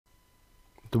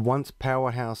The once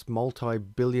powerhouse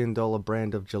multi-billion-dollar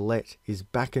brand of Gillette is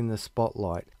back in the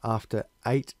spotlight after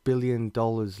 $8 billion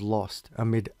lost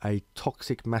amid a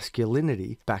toxic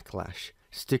masculinity backlash.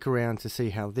 Stick around to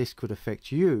see how this could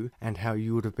affect you and how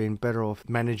you would have been better off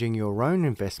managing your own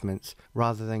investments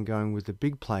rather than going with the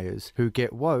big players who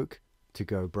get woke to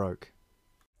go broke.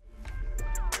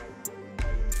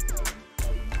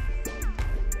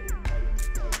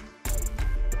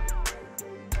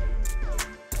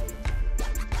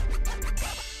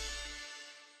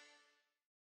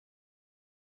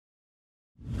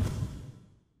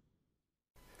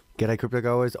 G'day crypto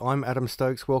goers, I'm Adam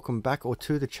Stokes. Welcome back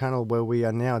to the channel where we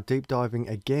are now deep diving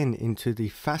again into the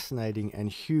fascinating and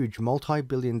huge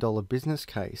multi-billion-dollar business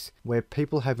case where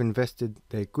people have invested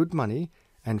their good money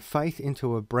and faith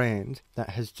into a brand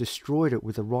that has destroyed it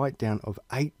with a write-down of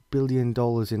 $8 billion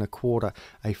in a quarter,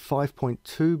 a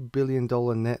 $5.2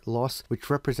 billion net loss, which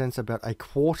represents about a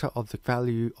quarter of the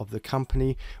value of the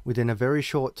company within a very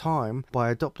short time,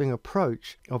 by adopting an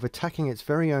approach of attacking its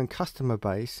very own customer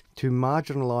base to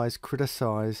marginalize,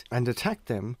 criticize, and attack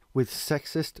them with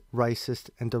sexist,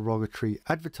 racist, and derogatory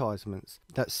advertisements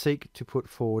that seek to put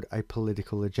forward a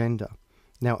political agenda.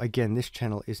 Now again, this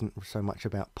channel isn't so much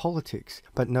about politics,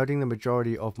 but noting the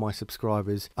majority of my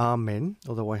subscribers are men,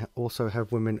 although I also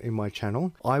have women in my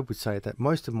channel, I would say that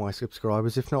most of my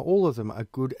subscribers, if not all of them, are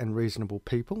good and reasonable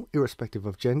people, irrespective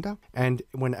of gender. And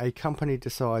when a company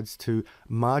decides to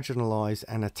marginalize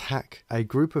and attack a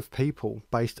group of people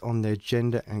based on their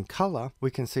gender and color, we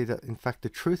can see that in fact the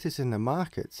truth is in the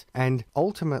markets. And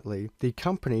ultimately, the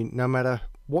company, no matter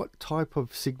what type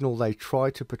of signal they try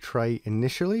to portray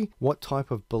initially, what type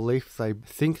of belief they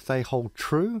think they hold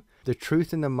true, the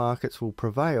truth in the markets will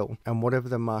prevail, and whatever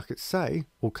the markets say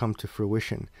will come to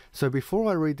fruition. So before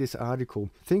I read this article,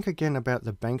 think again about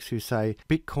the banks who say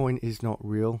Bitcoin is not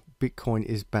real, Bitcoin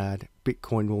is bad,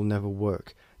 Bitcoin will never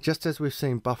work. Just as we've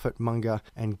seen Buffett, Munger,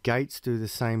 and Gates do the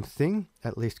same thing,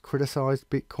 at least criticize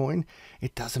Bitcoin,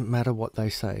 it doesn't matter what they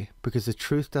say, because the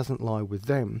truth doesn't lie with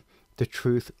them. The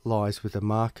truth lies with the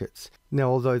markets. Now,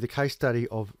 although the case study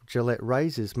of Gillette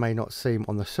razors may not seem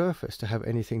on the surface to have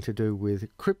anything to do with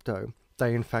crypto,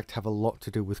 they in fact have a lot to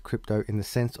do with crypto in the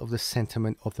sense of the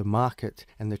sentiment of the market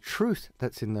and the truth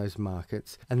that's in those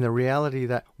markets, and the reality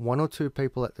that one or two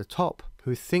people at the top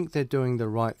who think they're doing the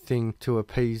right thing to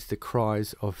appease the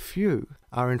cries of few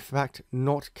are in fact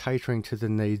not catering to the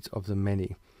needs of the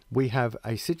many. We have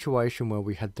a situation where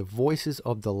we had the voices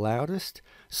of the loudest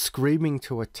screaming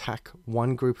to attack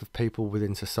one group of people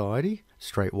within society,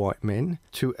 straight white men,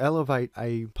 to elevate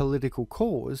a political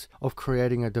cause of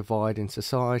creating a divide in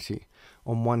society.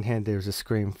 On one hand, there's a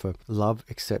scream for love,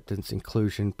 acceptance,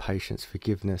 inclusion, patience,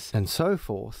 forgiveness, and so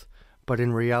forth. But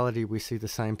in reality, we see the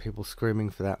same people screaming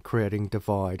for that, creating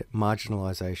divide,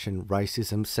 marginalization,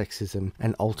 racism, sexism,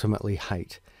 and ultimately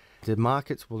hate. The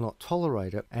markets will not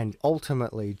tolerate it, and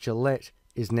ultimately Gillette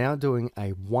is now doing a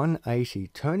 180,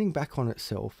 turning back on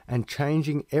itself and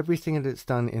changing everything that it's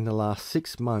done in the last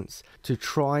 6 months to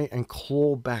try and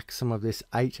claw back some of this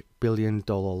 $8 billion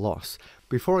loss.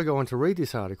 Before I go on to read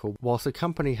this article, whilst the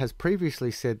company has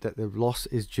previously said that the loss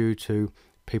is due to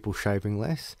people shaving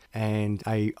less and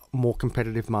a more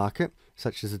competitive market,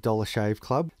 such as the Dollar Shave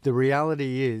Club, the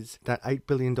reality is that $8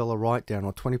 billion write-down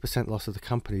or 20% loss of the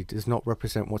company does not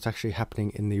represent what's actually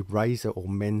happening in the razor or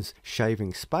men's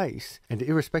shaving space. And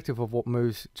irrespective of what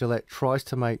moves Gillette tries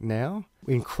to make now,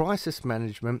 in crisis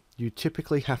management, you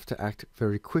typically have to act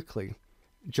very quickly.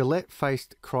 Gillette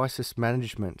faced crisis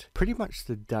management pretty much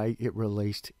the day it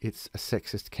released its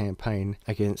sexist campaign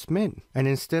against men. And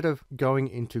instead of going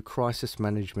into crisis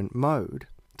management mode,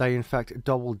 they in fact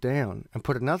doubled down and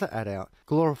put another ad out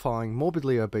glorifying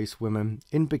morbidly obese women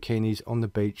in bikinis on the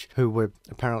beach who were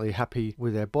apparently happy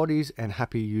with their bodies and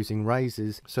happy using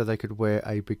razors so they could wear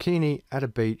a bikini at a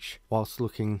beach whilst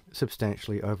looking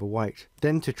substantially overweight.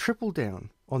 Then to triple down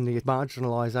on the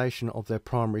marginalization of their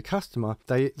primary customer,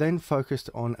 they then focused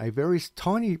on a very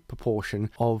tiny proportion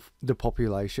of the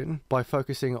population by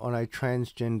focusing on a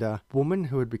transgender woman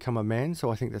who had become a man. So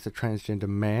I think that's a transgender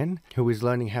man who is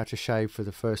learning how to shave for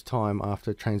the first time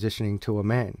after transitioning to a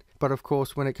man. But of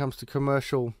course, when it comes to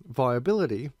commercial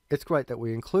viability, it's great that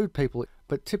we include people,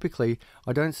 but typically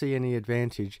I don't see any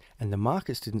advantage, and the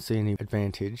markets didn't see any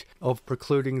advantage, of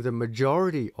precluding the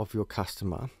majority of your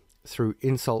customer through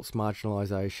insults,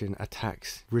 marginalization,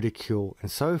 attacks, ridicule,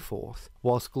 and so forth,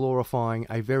 whilst glorifying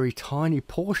a very tiny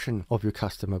portion of your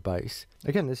customer base.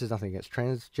 Again, this is nothing against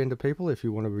transgender people. If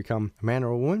you want to become a man or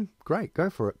a woman, great, go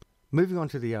for it. Moving on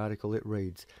to the article, it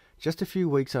reads, just a few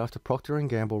weeks after Procter &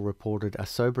 Gamble reported a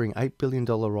sobering $8 billion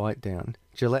write-down,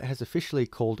 Gillette has officially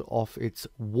called off its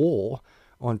war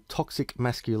on toxic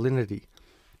masculinity.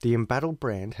 The embattled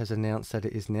brand has announced that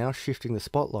it is now shifting the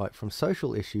spotlight from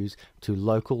social issues to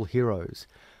local heroes.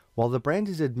 While the brand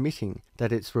is admitting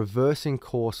that it's reversing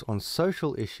course on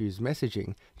social issues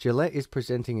messaging, Gillette is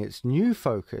presenting its new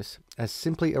focus as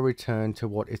simply a return to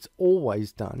what it's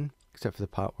always done, except for the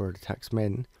part where it attacks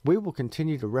men. We will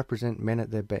continue to represent men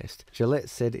at their best, Gillette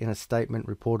said in a statement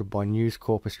reported by News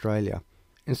Corp Australia.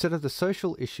 Instead of the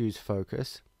social issues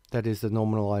focus, that is the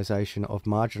normalisation of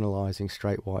marginalising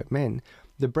straight white men,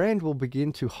 the brand will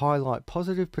begin to highlight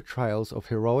positive portrayals of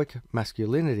heroic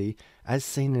masculinity as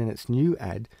seen in its new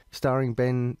ad starring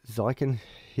Ben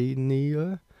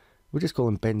Zeichenhenier, we'll just call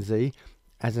him Ben Z,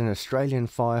 as an Australian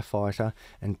firefighter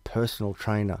and personal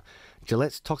trainer.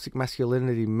 Gillette's toxic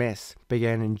masculinity mess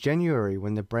began in January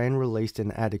when the brand released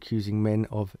an ad accusing men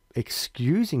of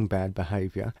excusing bad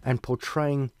behaviour and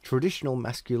portraying traditional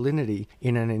masculinity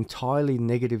in an entirely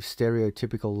negative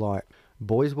stereotypical light.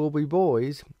 Boys will be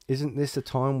boys. Isn't this the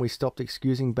time we stopped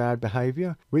excusing bad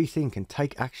behaviour? Rethink and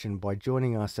take action by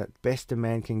joining us at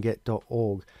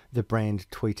bestamancanget.org, the brand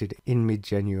tweeted in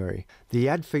mid-January. The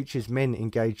ad features men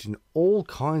engaged in all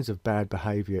kinds of bad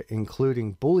behaviour,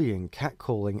 including bullying,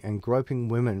 catcalling and groping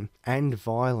women and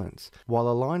violence, while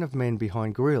a line of men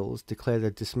behind grills declare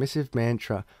the dismissive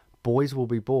mantra, "Boys will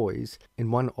be boys," in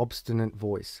one obstinate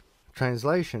voice.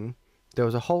 Translation: there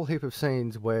was a whole heap of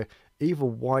scenes where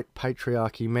evil white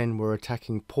patriarchy men were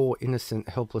attacking poor, innocent,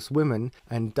 helpless women,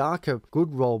 and darker,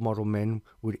 good role model men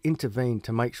would intervene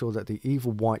to make sure that the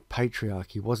evil white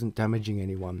patriarchy wasn't damaging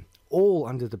anyone, all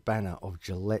under the banner of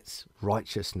Gillette's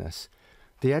righteousness.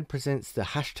 The ad presents the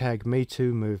hashtag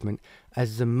 #MeToo movement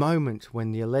as the moment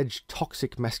when the alleged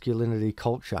toxic masculinity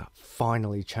culture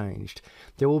finally changed.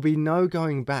 There will be no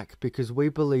going back because we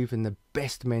believe in the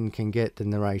best men can get, the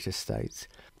narrator states.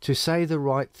 To say the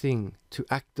right thing, to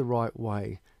act the right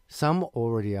way. Some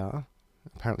already are.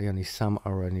 Apparently only some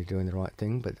are only doing the right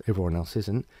thing, but everyone else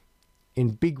isn't.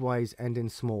 In big ways and in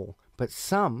small. But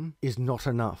some is not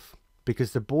enough,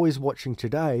 because the boys watching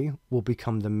today will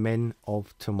become the men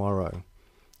of tomorrow.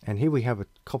 And here we have a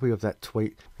copy of that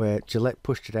tweet where Gillette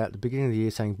pushed it out at the beginning of the year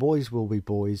saying, "Boys will be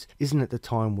boys. Isn't it the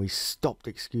time we stopped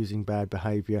excusing bad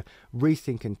behaviour?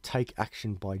 Rethink and take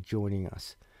action by joining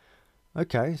us."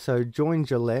 Okay, so join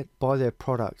Gillette, buy their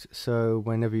product, so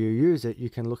whenever you use it, you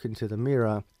can look into the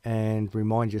mirror and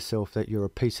remind yourself that you're a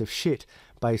piece of shit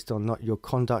based on not your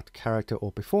conduct, character or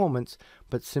performance,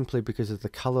 but simply because of the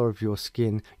colour of your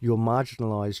skin, your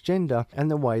marginalised gender,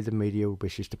 and the way the media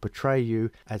wishes to portray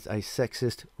you as a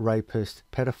sexist, rapist,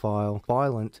 pedophile,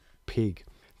 violent pig.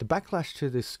 The backlash to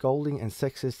this scolding and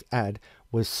sexist ad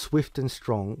was swift and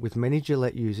strong, with many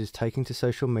Gillette users taking to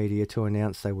social media to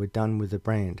announce they were done with the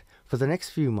brand. For the next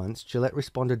few months, Gillette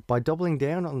responded by doubling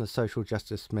down on the social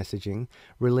justice messaging,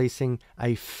 releasing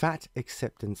a fat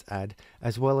acceptance ad,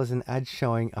 as well as an ad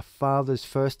showing a father's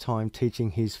first time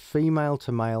teaching his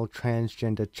female-to-male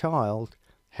transgender child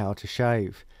how to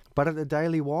shave. But at the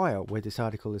Daily Wire, where this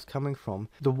article is coming from,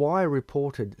 The Wire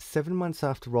reported 7 months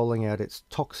after rolling out its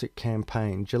toxic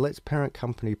campaign, Gillette's parent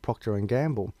company Procter &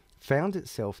 Gamble found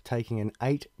itself taking an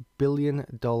 $8 billion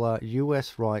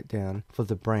US write-down for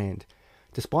the brand.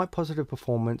 Despite positive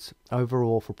performance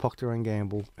overall for Procter &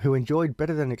 Gamble, who enjoyed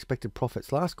better than expected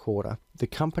profits last quarter, the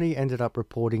company ended up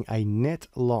reporting a net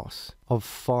loss of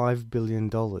 $5 billion.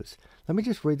 Let me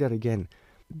just read that again.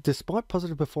 Despite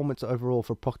positive performance overall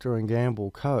for Procter &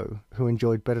 Gamble Co., who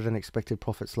enjoyed better than expected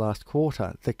profits last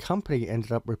quarter, the company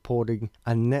ended up reporting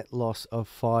a net loss of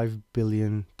 $5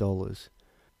 billion.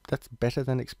 That's better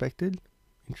than expected?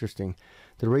 Interesting.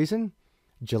 The reason?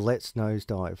 Gillette's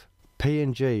nosedive.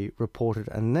 P&G reported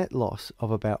a net loss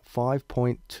of about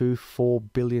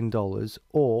 $5.24 billion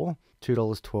or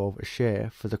 $2.12 a share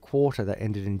for the quarter that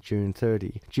ended in June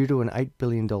 30, due to an $8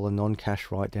 billion non-cash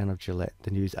write-down of Gillette,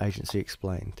 the news agency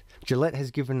explained. Gillette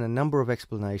has given a number of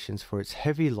explanations for its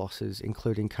heavy losses,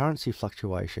 including currency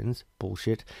fluctuations,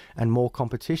 bullshit, and more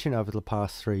competition over the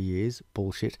past 3 years,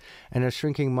 bullshit, and a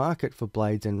shrinking market for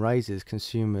blades and razors.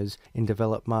 Consumers in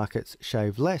developed markets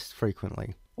shave less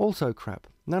frequently. Also crap.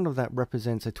 None of that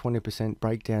represents a 20%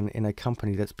 breakdown in a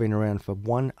company that's been around for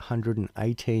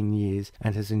 118 years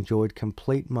and has enjoyed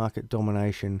complete market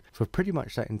domination for pretty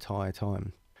much that entire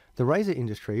time. The razor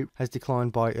industry has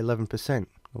declined by 11%.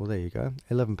 Well, there you go,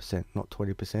 11%, not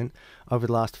 20%, over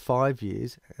the last 5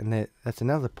 years, and that's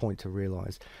another point to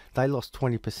realise. They lost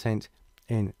 20%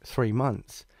 in 3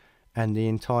 months, and the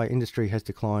entire industry has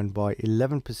declined by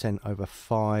 11% over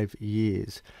 5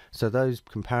 years. So those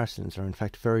comparisons are in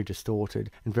fact very distorted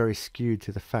and very skewed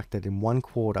to the fact that in one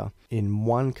quarter, in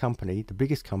one company, the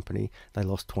biggest company, they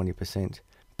lost 20%.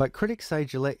 But critics say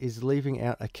Gillette is leaving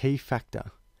out a key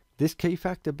factor. This key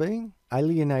factor being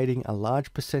alienating a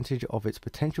large percentage of its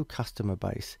potential customer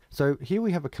base. So here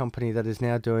we have a company that is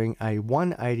now doing a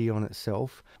 180 on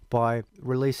itself by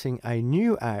releasing a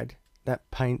new ad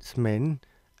that paints men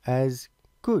as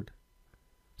good.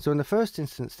 So in the first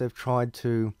instance, they've tried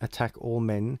to attack all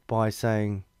men by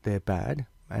saying they're bad,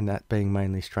 and that being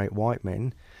mainly straight white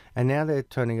men. And now they're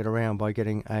turning it around by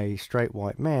getting a straight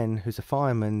white man who's a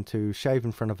fireman to shave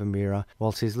in front of a mirror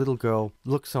whilst his little girl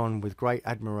looks on with great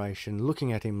admiration,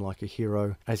 looking at him like a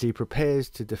hero as he prepares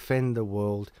to defend the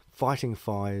world, fighting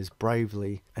fires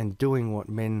bravely and doing what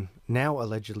men now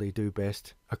allegedly do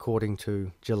best, according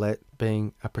to Gillette,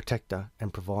 being a protector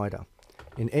and provider.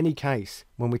 In any case,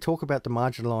 when we talk about the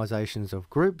marginalizations of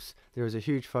groups, there is a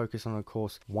huge focus on, of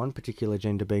course, one particular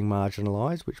gender being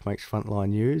marginalized, which makes frontline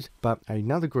news, but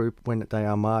another group, when they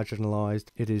are marginalized,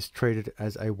 it is treated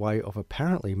as a way of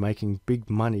apparently making big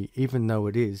money, even though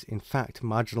it is, in fact,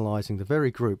 marginalizing the very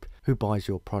group who buys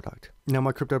your product. Now,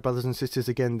 my crypto brothers and sisters,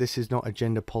 again, this is not a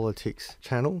gender politics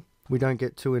channel. We don't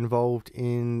get too involved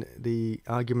in the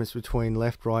arguments between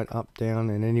left, right, up, down,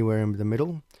 and anywhere in the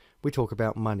middle. We talk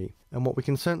about money. And what we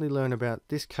can certainly learn about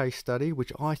this case study,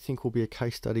 which I think will be a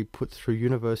case study put through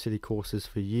university courses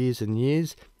for years and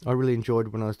years. I really enjoyed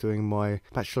when I was doing my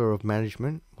Bachelor of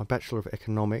Management, my Bachelor of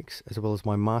Economics, as well as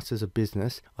my Masters of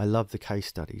Business. I love the case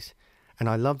studies. And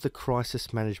I love the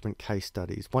crisis management case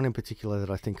studies. One in particular that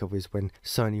I think of is when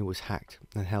Sony was hacked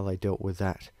and how they dealt with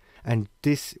that. And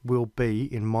this will be,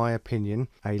 in my opinion,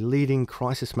 a leading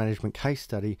crisis management case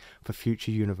study for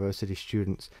future university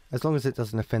students, as long as it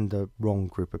doesn't offend the wrong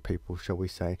group of people, shall we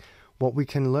say. What we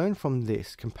can learn from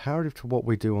this, comparative to what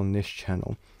we do on this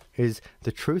channel, is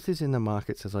the truth is in the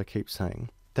markets, as I keep saying.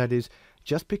 That is,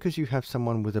 just because you have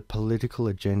someone with a political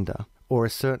agenda or a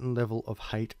certain level of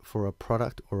hate for a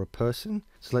product or a person,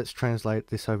 so let's translate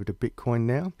this over to Bitcoin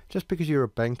now, just because you're a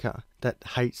banker that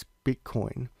hates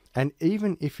Bitcoin, and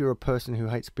even if you're a person who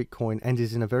hates Bitcoin and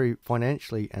is in a very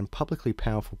financially and publicly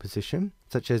powerful position,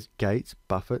 such as Gates,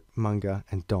 Buffett, Munger,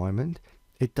 and Diamond,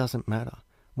 it doesn't matter.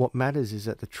 What matters is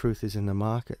that the truth is in the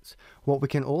markets. What we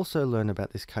can also learn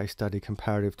about this case study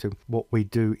comparative to what we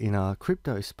do in our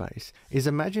crypto space is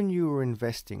imagine you were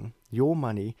investing your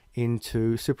money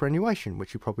into superannuation,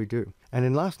 which you probably do. And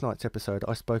in last night's episode,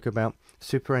 I spoke about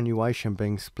superannuation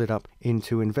being split up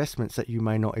into investments that you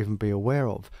may not even be aware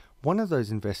of. One of those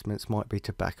investments might be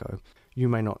tobacco. You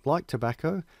may not like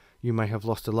tobacco. You may have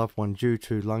lost a loved one due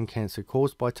to lung cancer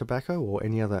caused by tobacco or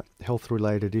any other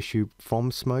health-related issue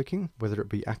from smoking, whether it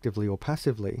be actively or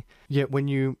passively. Yet when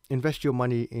you invest your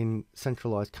money in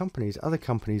centralized companies, other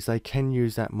companies, they can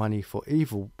use that money for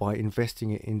evil by investing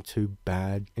it into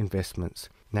bad investments.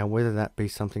 Now, whether that be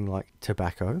something like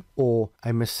tobacco or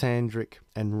a misandric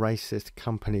and racist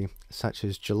company such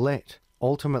as Gillette,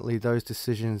 ultimately those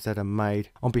decisions that are made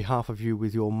on behalf of you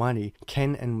with your money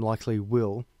can and likely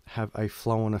will have a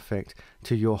flow-on effect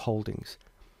to your holdings.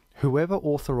 Whoever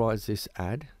authorized this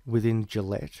ad within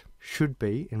Gillette should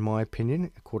be, in my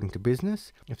opinion, according to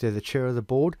business, if they're the chair of the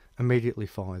board, immediately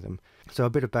fire them. So a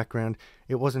bit of background,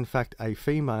 it was in fact a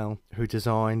female who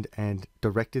designed and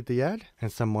directed the ad,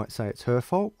 and some might say it's her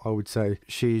fault. I would say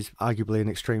she's arguably an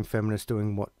extreme feminist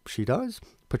doing what she does,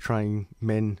 portraying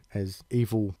men as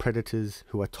evil predators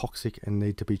who are toxic and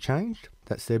need to be changed.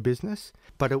 That's their business.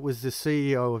 But it was the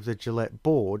CEO of the Gillette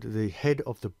board, the head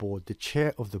of the board, the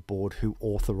chair of the board who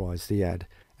authorized the ad.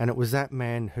 And it was that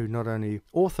man who not only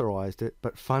authorized it,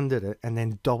 but funded it and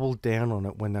then doubled down on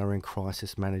it when they were in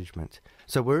crisis management.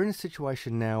 So we're in a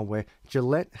situation now where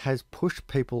Gillette has pushed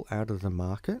people out of the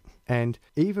market. And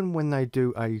even when they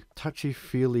do a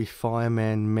touchy-feely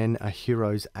fireman men are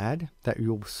heroes ad that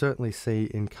you'll certainly see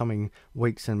in coming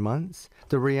weeks and months,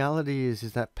 the reality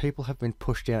is that people have been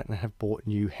pushed out and have bought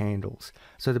new handles.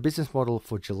 So the business model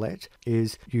for Gillette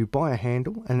is you buy a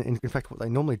handle, and in fact what they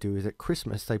normally do is at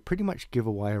Christmas they pretty much give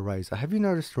away a razor. Have you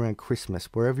noticed around Christmas,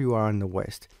 wherever you are in the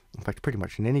West, in fact pretty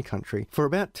much in any country, for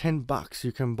about $10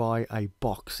 you can buy a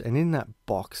box, and in that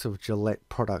box of Gillette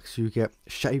products you get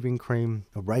shaving cream,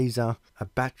 a razor, a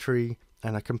battery,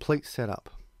 and a complete setup.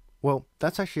 Well,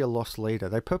 that's actually a lost leader.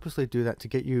 They purposely do that to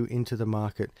get you into the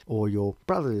market, or your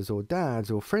brothers or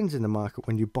dads or friends in the market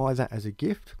when you buy that as a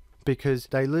gift, because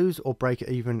they lose or break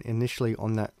even initially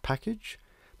on that package.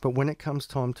 But when it comes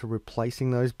time to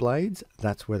replacing those blades,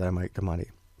 that's where they make the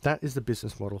money. That is the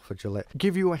business model for Gillette.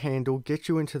 Give you a handle, get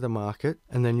you into the market,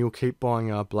 and then you'll keep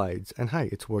buying our blades. And hey,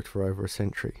 it's worked for over a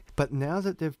century. But now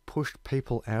that they've pushed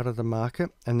people out of the market,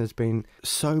 and there's been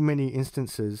so many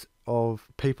instances of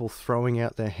people throwing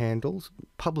out their handles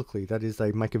publicly. That is,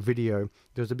 they make a video.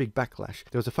 There was a big backlash.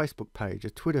 There was a Facebook page, a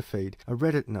Twitter feed, a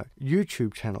Reddit note,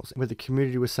 YouTube channels, where the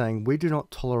community was saying, we do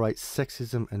not tolerate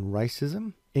sexism and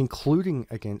racism, including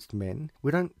against men.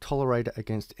 We don't tolerate it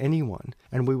against anyone,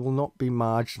 and we will not be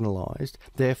marginalized.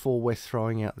 Therefore, we're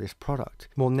throwing out this product.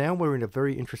 Well, now we're in a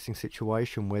very interesting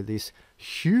situation where this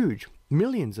huge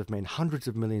millions of men, hundreds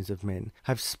of millions of men,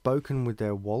 have spoken with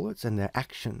their wallets and their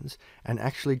actions and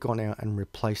actually gone out and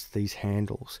replaced these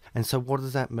handles. And so what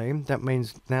does that mean? That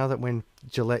means now that when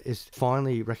Gillette is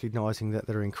finally recognizing that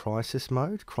they're in crisis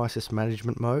mode, crisis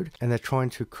management mode, and they're trying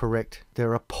to correct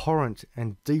their abhorrent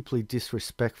and deeply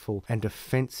disrespectful and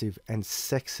offensive and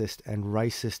sexist and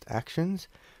racist actions,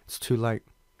 it's too late.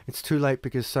 It's too late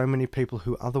because so many people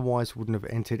who otherwise wouldn't have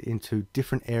entered into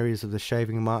different areas of the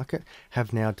shaving market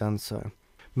have now done so.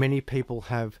 Many people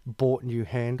have bought new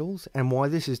handles, and why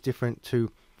this is different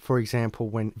to, for example,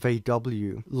 when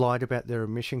VW lied about their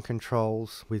emission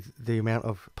controls with the amount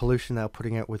of pollution they were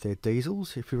putting out with their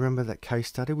diesels. If you remember that case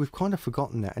study, we've kind of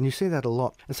forgotten that. And you see that a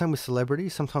lot. And same with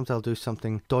celebrities. Sometimes they'll do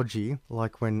something dodgy,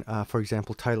 like when, for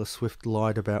example, Taylor Swift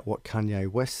lied about what Kanye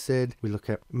West said. We look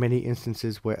at many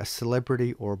instances where a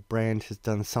celebrity or a brand has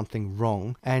done something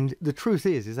wrong. And the truth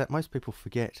is that most people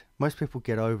forget. Most people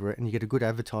get over it, and you get a good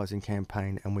advertising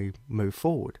campaign and we move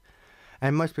forward.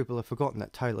 And most people have forgotten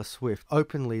that Taylor Swift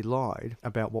openly lied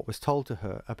about what was told to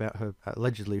her about her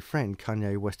allegedly friend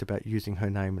Kanye West about using her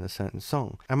name in a certain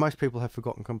song. And most people have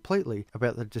forgotten completely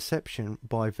about the deception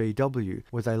by VW,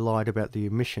 where they lied about the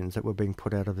emissions that were being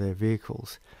put out of their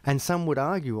vehicles. And some would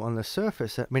argue on the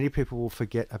surface that many people will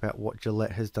forget about what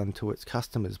Gillette has done to its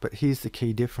customers. But here's the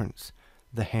key difference: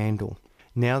 the handle.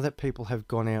 Now that people have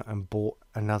gone out and bought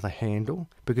another handle,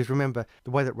 because remember,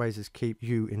 the way that razors keep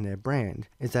you in their brand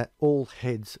is that all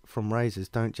heads from razors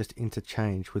don't just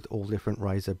interchange with all different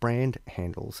razor brand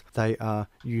handles. They are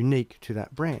unique to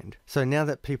that brand. So now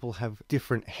that people have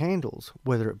different handles,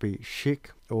 whether it be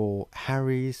Chic or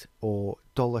Harry's or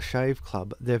Dollar Shave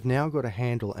Club, they've now got a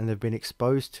handle and they've been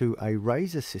exposed to a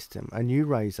razor system, a new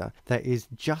razor that is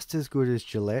just as good as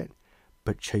Gillette,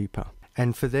 but cheaper.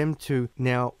 And for them to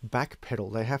now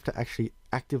backpedal, they have to actually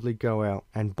actively go out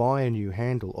and buy a new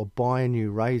handle or buy a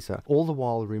new razor, all the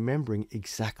while remembering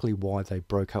exactly why they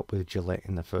broke up with Gillette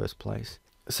in the first place.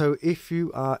 So if you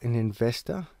are an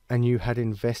investor and you had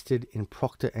invested in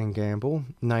Procter & Gamble,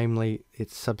 namely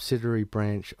its subsidiary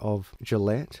branch of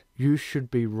Gillette, you should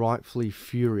be rightfully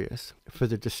furious for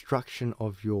the destruction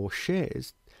of your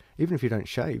shares. Even if you don't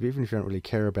shave, even if you don't really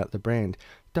care about the brand,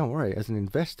 don't worry, as an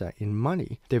investor in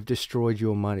money, they've destroyed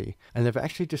your money. And they've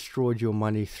actually destroyed your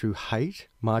money through hate,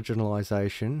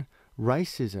 marginalization,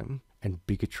 racism, and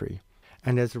bigotry.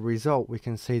 And as a result, we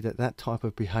can see that that type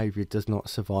of behavior does not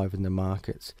survive in the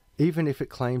markets. Even if it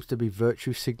claims to be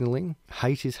virtue signaling,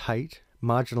 hate is hate,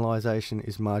 marginalization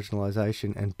is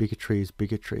marginalization, and bigotry is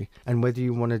bigotry. And whether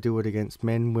you want to do it against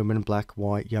men, women, black,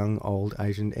 white, young, old,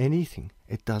 Asian, anything,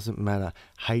 it doesn't matter.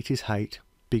 Hate is hate,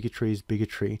 bigotry is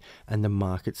bigotry, and the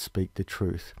markets speak the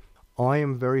truth. I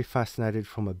am very fascinated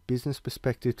from a business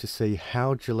perspective to see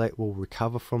how Gillette will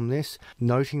recover from this,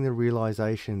 noting the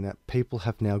realization that people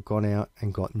have now gone out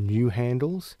and got new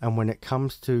handles, and when it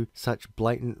comes to such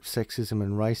blatant sexism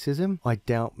and racism, I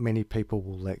doubt many people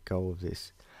will let go of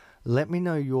this. Let me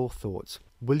know your thoughts.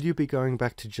 Will you be going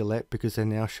back to Gillette because they're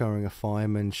now showing a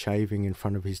fireman shaving in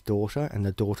front of his daughter and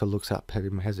the daughter looks up at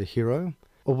him as a hero?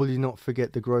 Or will you not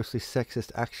forget the grossly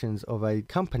sexist actions of a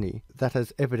company that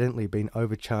has evidently been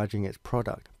overcharging its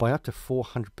product by up to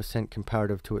 400%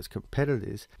 comparative to its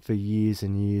competitors for years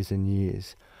and years and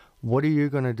years? What are you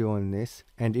going to do on this?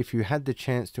 And if you had the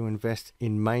chance to invest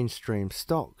in mainstream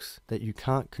stocks that you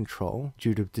can't control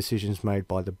due to decisions made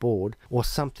by the board, or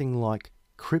something like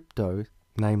crypto,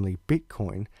 namely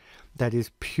Bitcoin, that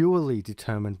is purely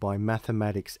determined by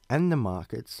mathematics and the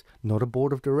markets, not a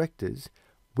board of directors,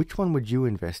 which one would you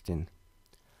invest in?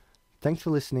 Thanks for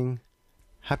listening.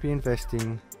 Happy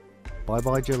investing. Bye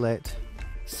bye Gillette.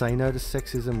 Say no to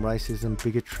sexism, racism,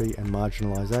 bigotry and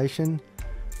marginalization.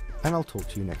 And I'll talk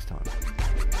to you next time.